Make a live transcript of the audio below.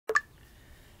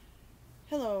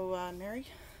Hello, Mary.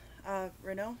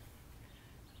 Renaud.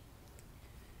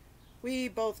 We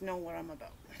both know what I'm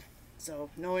about, so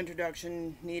no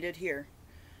introduction needed here.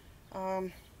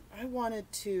 I wanted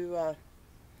to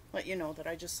let you know that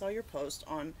I just saw your post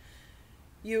on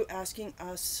you asking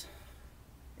us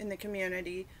in the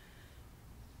community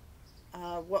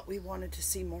what we wanted to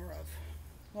see more of.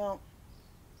 Well,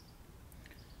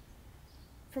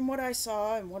 from what I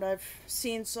saw and what I've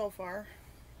seen so far,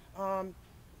 um,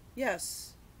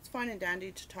 yes, it's fine and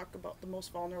dandy to talk about the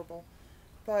most vulnerable,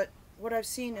 but what I've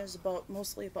seen is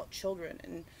mostly about children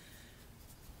and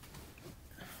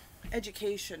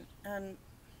education, and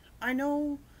I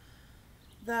know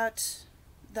that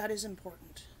that is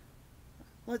important.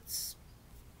 Let's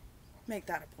make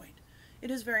that a point. It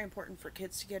is very important for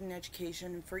kids to get an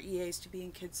education and for EAs to be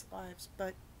in kids' lives,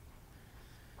 but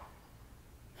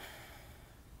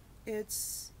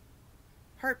it's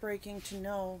heartbreaking to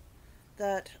know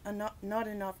that not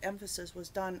enough emphasis was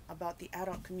done about the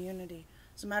adult community.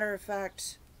 As a matter of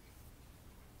fact,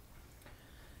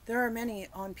 there are many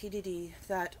on PDD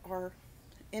that are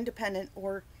independent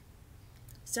or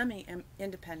semi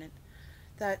independent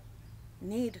that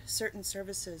need certain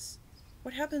services.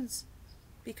 What happens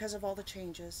because of all the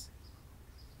changes?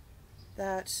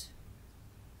 That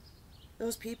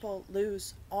those people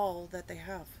lose all that they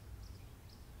have,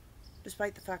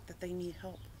 despite the fact that they need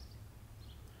help.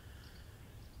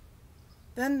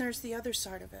 Then there's the other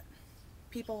side of it.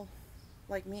 People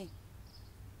like me.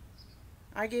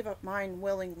 I gave up mine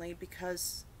willingly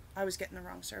because I was getting the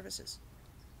wrong services.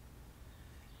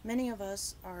 Many of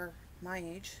us are my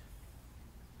age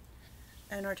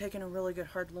and are taking a really good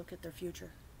hard look at their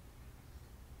future.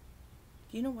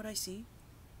 Do you know what I see?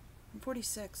 I'm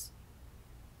 46.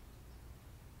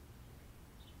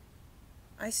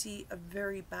 I see a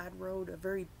very bad road, a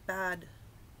very bad,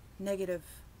 negative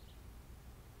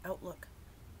outlook,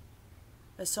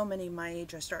 as so many my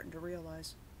age are starting to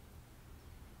realize.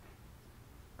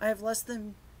 I have less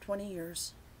than 20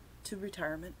 years to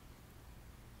retirement.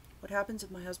 What happens if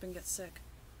my husband gets sick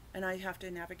and I have to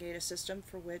navigate a system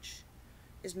for which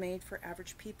is made for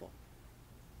average people?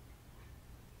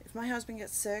 If my husband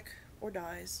gets sick or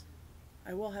dies,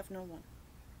 I will have no one.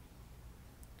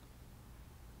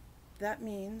 That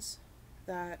means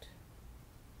that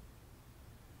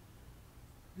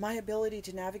my ability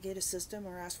to navigate a system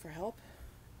or ask for help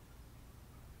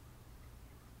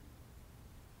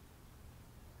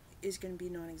is going to be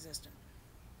non-existent.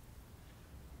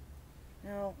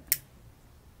 Now,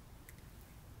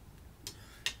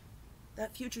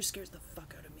 that future scares the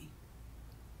fuck out of me.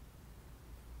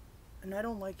 And I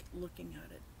don't like looking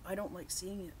at it. I don't like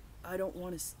seeing it. I don't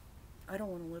want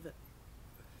to live it.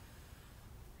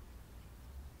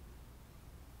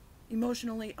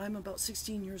 Emotionally, I'm about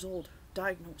 16 years old,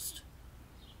 diagnosed.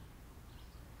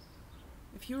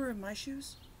 If you were in my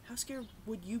shoes, how scared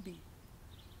would you be?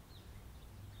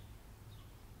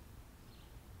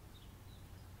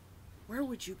 Where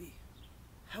would you be?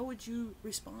 How would you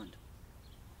respond?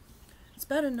 It's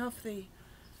bad enough they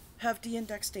have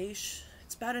de-indexation.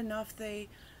 It's bad enough they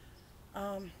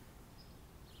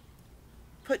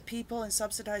put people in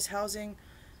subsidized housing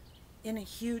in a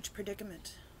huge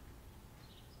predicament.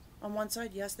 On one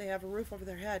side, yes, they have a roof over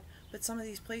their head, but some of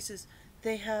these places,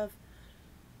 they have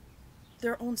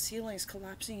their own ceilings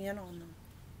collapsing in on them.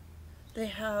 They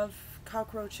have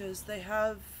cockroaches, they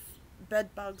have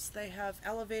bed bugs, they have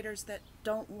elevators that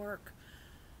don't work.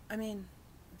 I mean,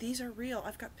 these are real.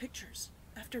 I've got pictures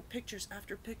after pictures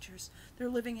after pictures. They're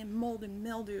living in mold and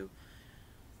mildew.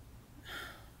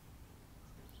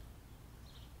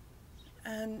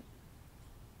 And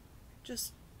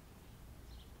just,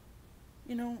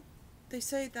 they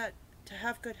say that to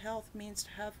have good health means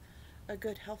to have a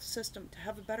good health system. To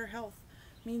have a better health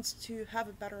means to have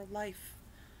a better life,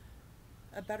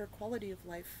 a better quality of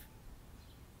life.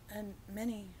 And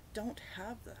many don't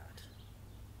have that.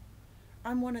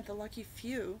 I'm one of the lucky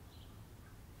few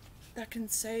that can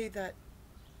say that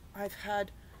I've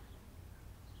had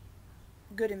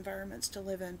good environments to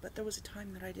live in, but there was a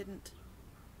time that I didn't.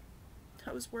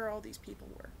 That was where all these people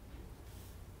were,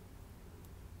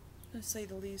 to say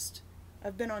the least.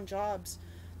 I've been on jobs.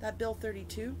 That Bill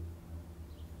 32,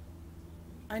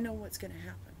 I know what's going to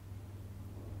happen.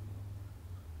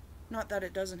 Not that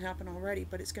it doesn't happen already,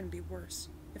 but it's going to be worse.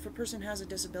 If a person has a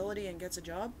disability and gets a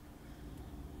job,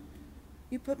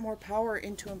 you put more power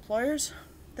into employers.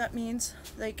 That means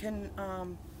they can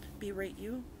berate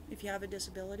you if you have a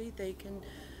disability.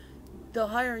 They'll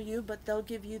hire you, but they'll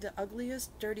give you the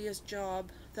ugliest, dirtiest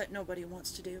job that nobody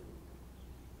wants to do,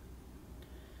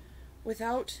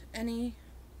 without any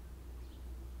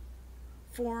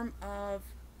form of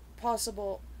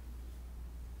possible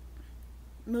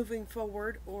moving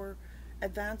forward or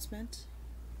advancement.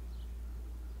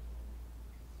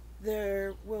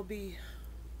 There will be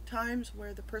times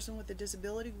where the person with the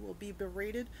disability will be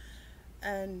berated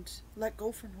and let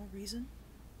go for no reason.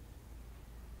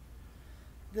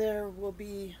 There will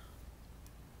be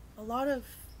a lot of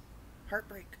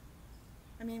heartbreak.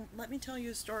 I mean, let me tell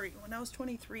you a story. When I was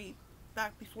 23,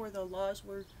 back before the laws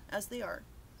were as they are,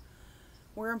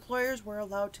 where employers were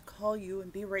allowed to call you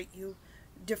and berate you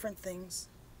different things.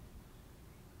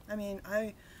 I mean,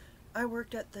 I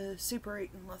worked at the Super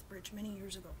 8 in Lethbridge many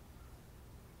years ago.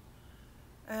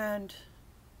 And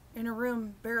in a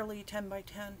room barely 10 by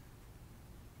 10,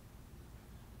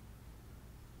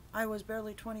 I was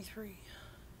barely 23.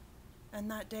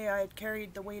 And that day I had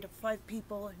carried the weight of 5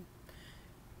 people, and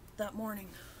that morning,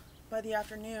 by the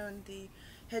afternoon, the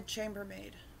head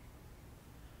chambermaid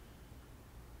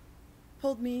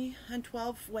pulled me and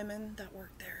 12 women that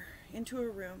worked there into a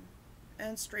room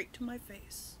and straight to my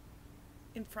face,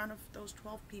 in front of those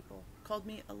 12 people, called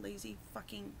me a lazy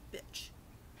fucking bitch.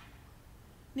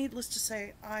 Needless to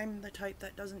say, I'm the type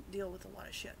that doesn't deal with a lot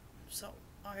of shit. So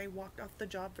I walked off the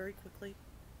job very quickly,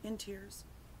 in tears,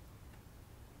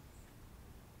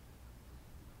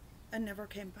 and never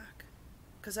came back,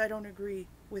 because I don't agree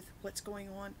with what's going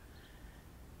on.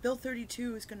 Bill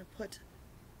 32 is going to put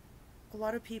a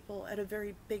lot of people at a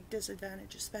very big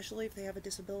disadvantage, especially if they have a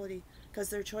disability, because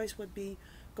their choice would be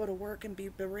go to work and be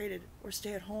berated, or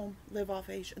stay at home, live off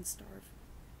age, and starve.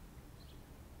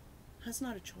 That's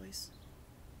not a choice.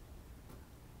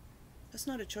 That's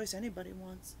not a choice anybody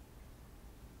wants.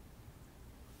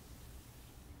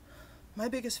 My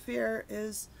biggest fear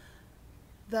is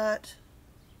that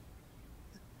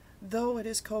though it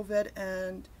is COVID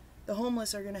and the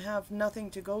homeless are going to have nothing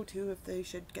to go to if they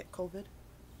should get COVID,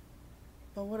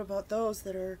 but what about those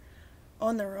that are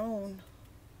on their own,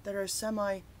 that are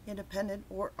semi-independent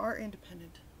or are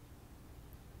independent,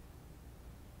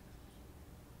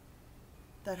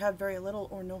 that have very little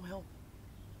or no help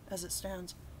as it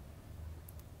stands?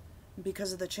 And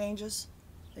because of the changes,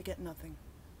 they get nothing.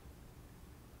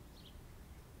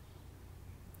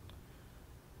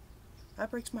 That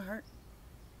breaks my heart.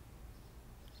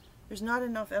 There's not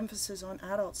enough emphasis on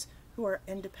adults who are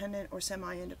independent or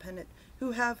semi-independent,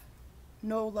 who have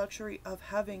no luxury of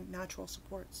having natural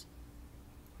supports.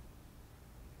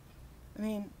 I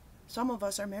mean, some of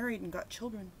us are married and got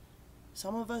children.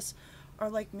 Some of us are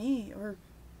like me,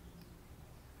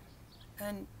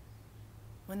 and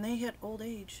when they hit old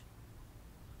age,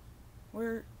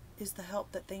 where is the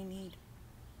help that they need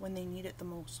when they need it the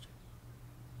most?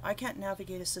 I can't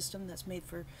navigate a system that's made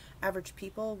for average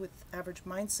people with average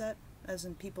mindset, as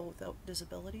in people without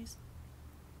disabilities.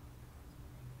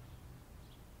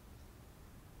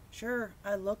 Sure,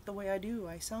 I look the way I do,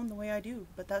 I sound the way I do,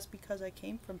 but that's because I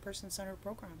came from person-centered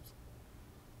programs.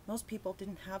 Most people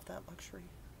didn't have that luxury.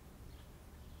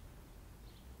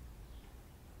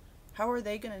 How are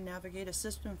they going to navigate a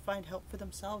system and find help for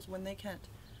themselves when they can't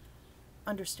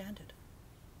understand it?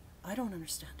 I don't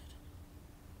understand it.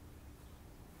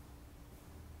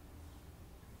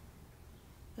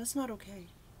 That's not okay.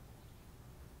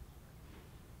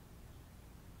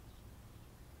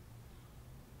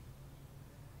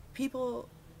 People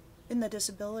in the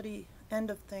disability end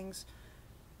of things,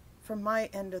 from my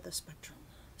end of the spectrum,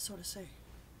 so to say,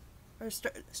 are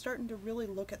starting to really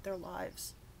look at their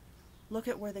lives, look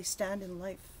at where they stand in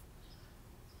life,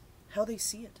 how they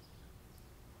see it.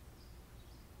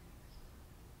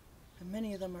 And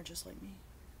many of them are just like me.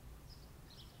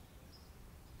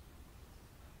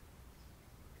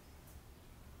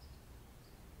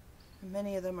 And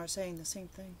many of them are saying the same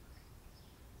thing.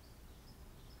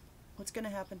 What's going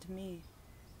to happen to me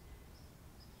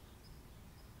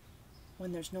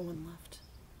when there's no one left?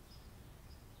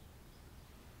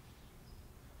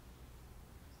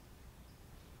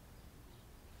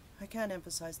 I can't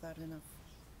emphasize that enough.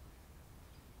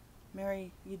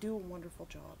 Mary, you do a wonderful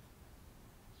job.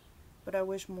 But I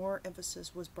wish more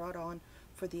emphasis was brought on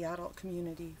for the adult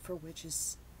community, for which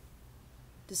is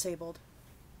disabled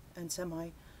and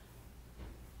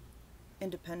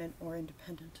semi-independent or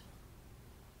independent.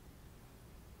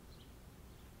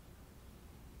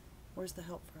 Where's the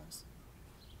help for us?